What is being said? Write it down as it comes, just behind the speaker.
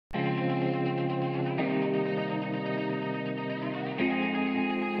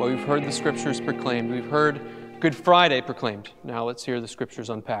Well, we've heard the Scriptures proclaimed. We've heard Good Friday proclaimed. Now let's hear the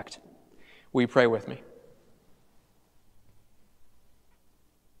Scriptures unpacked. Will you pray with me?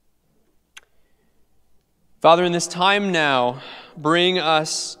 Father, in this time now, bring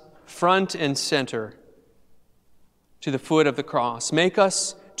us front and center to the foot of the cross. Make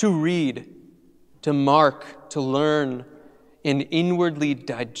us to read, to mark, to learn, and inwardly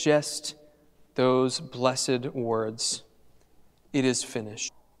digest those blessed words. It is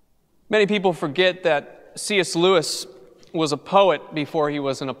finished. Many people forget that C.S. Lewis was a poet before he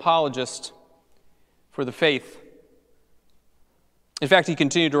was an apologist for the faith. In fact, he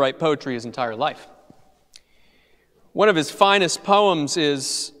continued to write poetry his entire life. One of his finest poems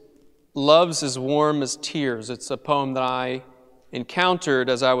is Love's as Warm as Tears. It's a poem that I encountered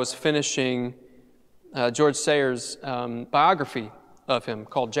as I was finishing George Sayers' biography of him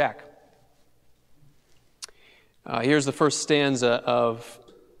called Jack. Here's the first stanza of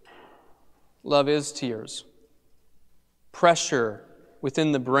Love is Tears. Pressure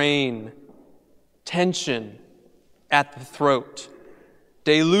within the brain, tension at the throat,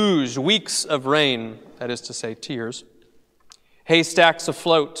 deluge, weeks of rain, that is to say, tears, haystacks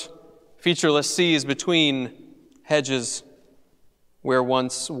afloat, featureless seas between hedges where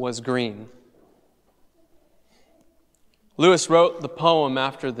once was green. Lewis wrote the poem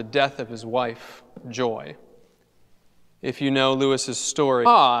after the death of his wife, Joy. If you know Lewis's story,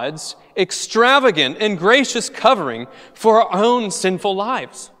 God's extravagant and gracious covering for our own sinful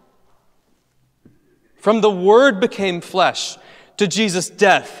lives. From the Word became flesh to Jesus'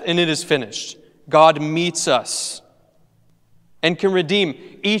 death, and it is finished. God meets us and can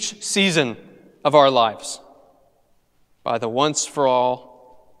redeem each season of our lives by the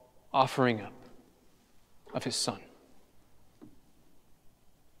once-for-all offering up of His Son.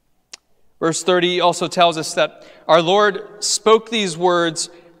 Verse 30 also tells us that our Lord spoke these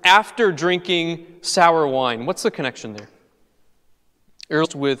words after drinking sour wine. What's the connection there?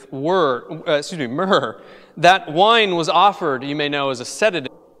 With myrrh. That wine was offered, you may know, as a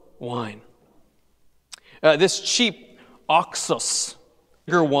sedative wine. This cheap oxus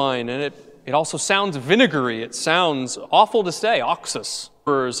wine, and it also sounds vinegary. It sounds awful to say, oxus,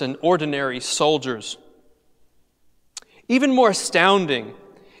 and ordinary soldiers. Even more astounding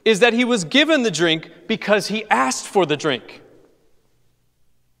is that he was given the drink because he asked for the drink.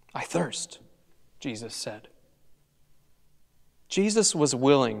 I thirst, Jesus said. Jesus was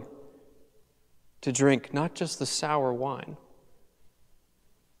willing to drink not just the sour wine,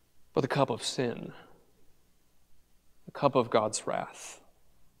 but the cup of sin, the cup of God's wrath,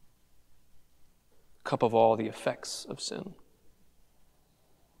 the cup of all the effects of sin.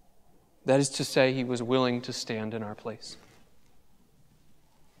 That is to say, he was willing to stand in our place.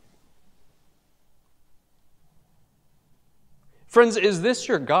 Friends, is this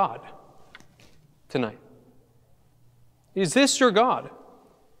your God tonight? Is this your God?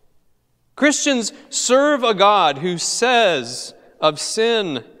 Christians serve a God who says of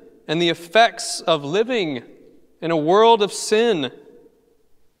sin and the effects of living in a world of sin,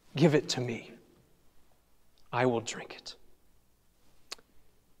 give it to me. I will drink it.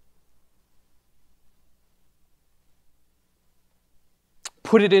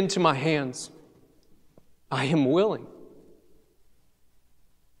 Put it into my hands. I am willing.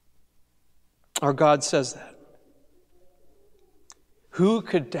 Our God says that. Who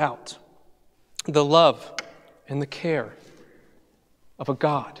could doubt the love and the care of a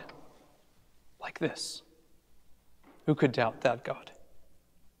God like this? Who could doubt that God?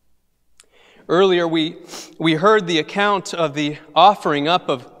 Earlier we heard the account of the offering up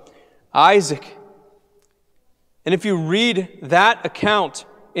of Isaac. And if you read that account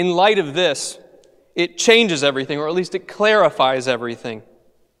in light of this, it changes everything, or at least it clarifies everything.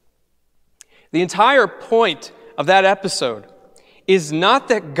 The entire point of that episode is not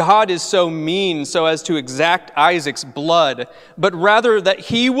that God is so mean so as to exact Isaac's blood, but rather that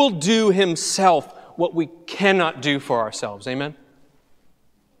He will do Himself what we cannot do for ourselves. Amen?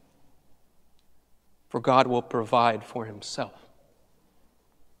 For God will provide for Himself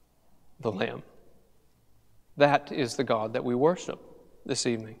the Lamb. That is the God that we worship this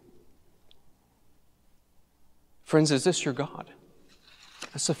evening. Friends, is this your God?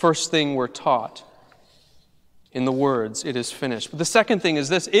 That's the first thing we're taught in the words, it is finished. But the second thing is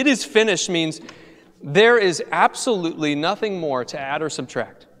this, it is finished means there is absolutely nothing more to add or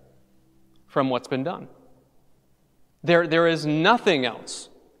subtract from what's been done. There is nothing else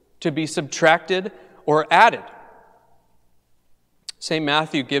to be subtracted or added. St.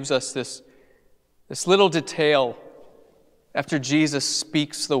 Matthew gives us this little detail after Jesus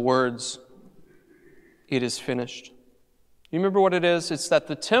speaks the words, it is finished. You remember what it is? It's that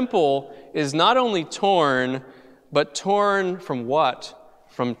the temple is not only torn, but torn from what?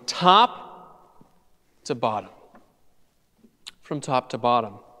 From top to bottom. From top to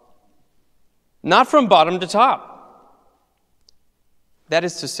bottom. Not from bottom to top. That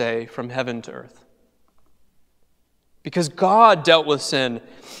is to say, from heaven to earth. Because God dealt with sin,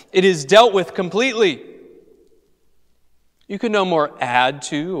 it is dealt with completely. You can no more add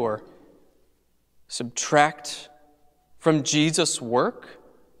to or subtract from Jesus' work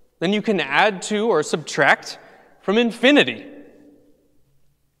than you can add to or subtract from infinity.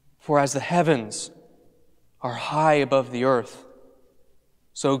 For as the heavens are high above the earth,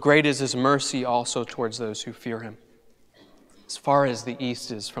 so great is His mercy also towards those who fear Him. As far as the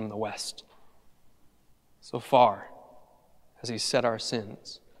east is from the west, so far has He set our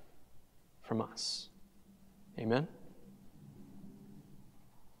sins from us. Amen?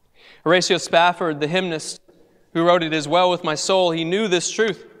 Horatio Spafford, the hymnist who wrote "It Is Well With My Soul," he knew this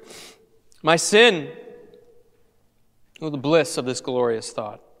truth. My sin, oh, the bliss of this glorious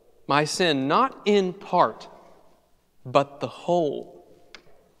thought, my sin, not in part, but the whole,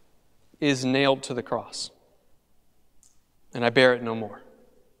 is nailed to the cross, and I bear it no more.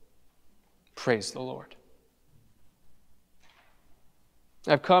 Praise the Lord.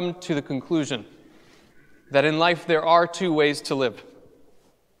 I've come to the conclusion that in life there are two ways to live.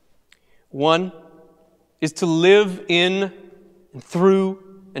 One is to live in and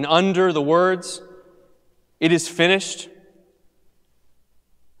through and under the words, "It is finished,"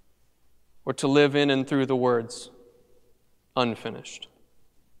 or to live in and through the words, "Unfinished."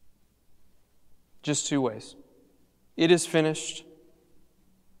 Just two ways. It is finished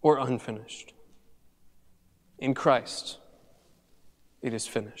or unfinished. In Christ, it is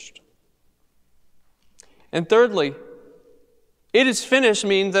finished. And thirdly, it is finished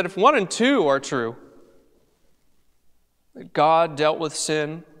means that if 1 and 2 are true, that God dealt with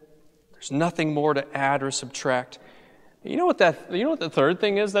sin, there's nothing more to add or subtract. You know what the third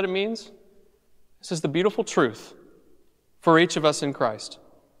thing is that it means? This is the beautiful truth for each of us in Christ.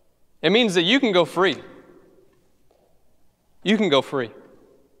 It means that you can go free. You can go free.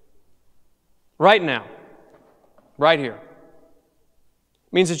 Right now. Right here.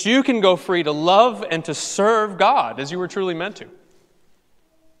 It means that you can go free to love and to serve God as you were truly meant to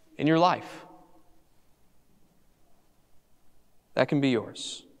in your life. That can be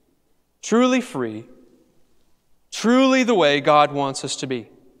yours. Truly free, truly the way God wants us to be.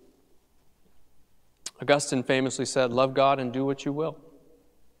 Augustine famously said, "Love God and do what you will."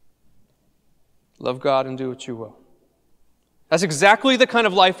 Love God and do what you will. That's exactly the kind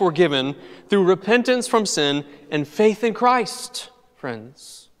of life we're given through repentance from sin and faith in Christ,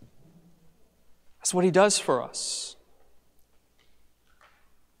 friends. That's what He does for us.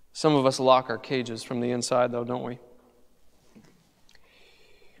 Some of us lock our cages from the inside, though, don't we?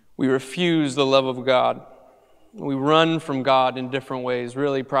 We refuse the love of God. We run from God in different ways,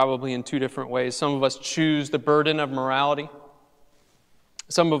 really probably in two different ways. Some of us choose the burden of morality.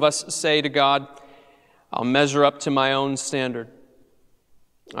 Some of us say to God, "I'll measure up to my own standard.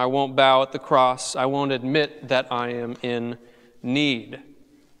 I won't bow at the cross. I won't admit that I am in need."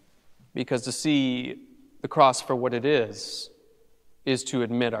 Because to see the cross for what it is to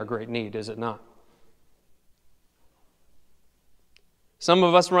admit our great need, is it not? Some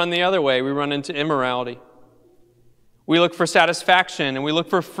of us run the other way. We run into immorality. We look for satisfaction and we look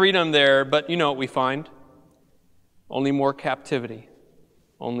for freedom there, but you know what we find? Only more captivity,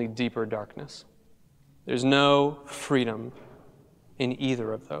 only deeper darkness. There's no freedom in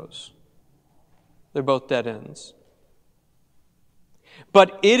either of those. They're both dead ends.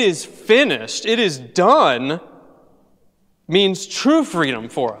 But "it is finished," "it is done," means true freedom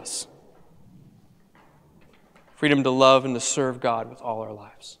for us. Freedom to love and to serve God with all our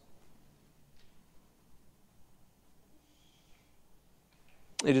lives.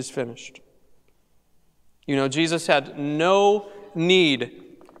 It is finished. You know, Jesus had no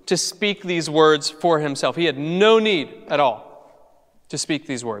need to speak these words for Himself. He had no need at all to speak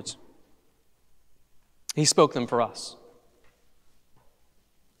these words. He spoke them for us.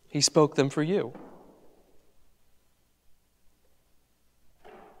 He spoke them for you.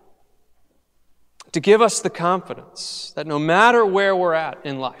 To give us the confidence that no matter where we're at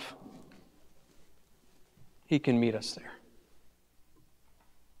in life, He can meet us there,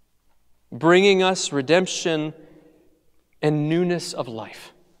 bringing us redemption and newness of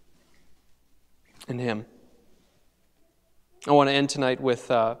life in Him. I want to end tonight with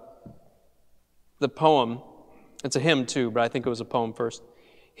the poem. It's a hymn too, but I think it was a poem first.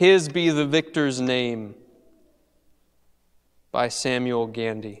 "His Be the Victor's Name" by Samuel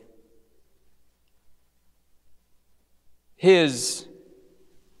Gandy. His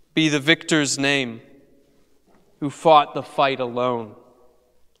be the victor's name, who fought the fight alone.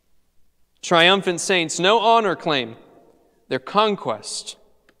 Triumphant saints no honor claim, their conquest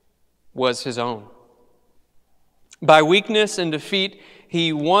was his own. By weakness and defeat,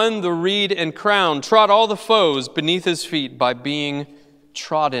 he won the reed and crown, trod all the foes beneath his feet by being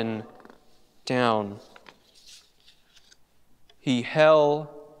trodden down. He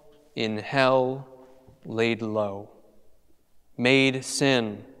in hell laid low, made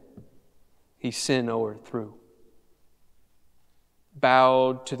sin, he sin o'erthrew,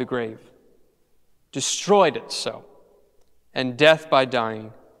 bowed to the grave, destroyed it so, and death by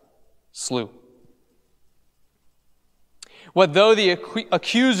dying slew. What though the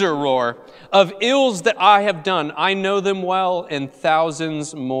accuser roar of ills that I have done, I know them well, and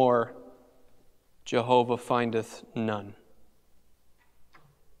thousands more Jehovah findeth none.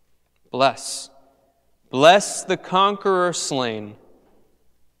 Bless the conqueror slain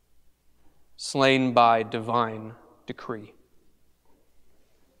by divine decree,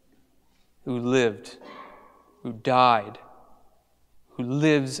 who lived, who died, who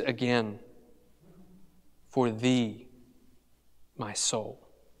lives again for thee, my soul,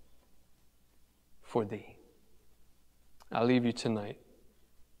 for thee. I'll leave you tonight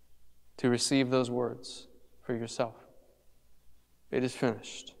to receive those words for yourself. It is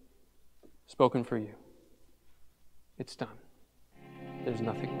finished, spoken for you. It's done. There's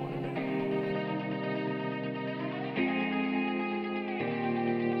nothing more to do.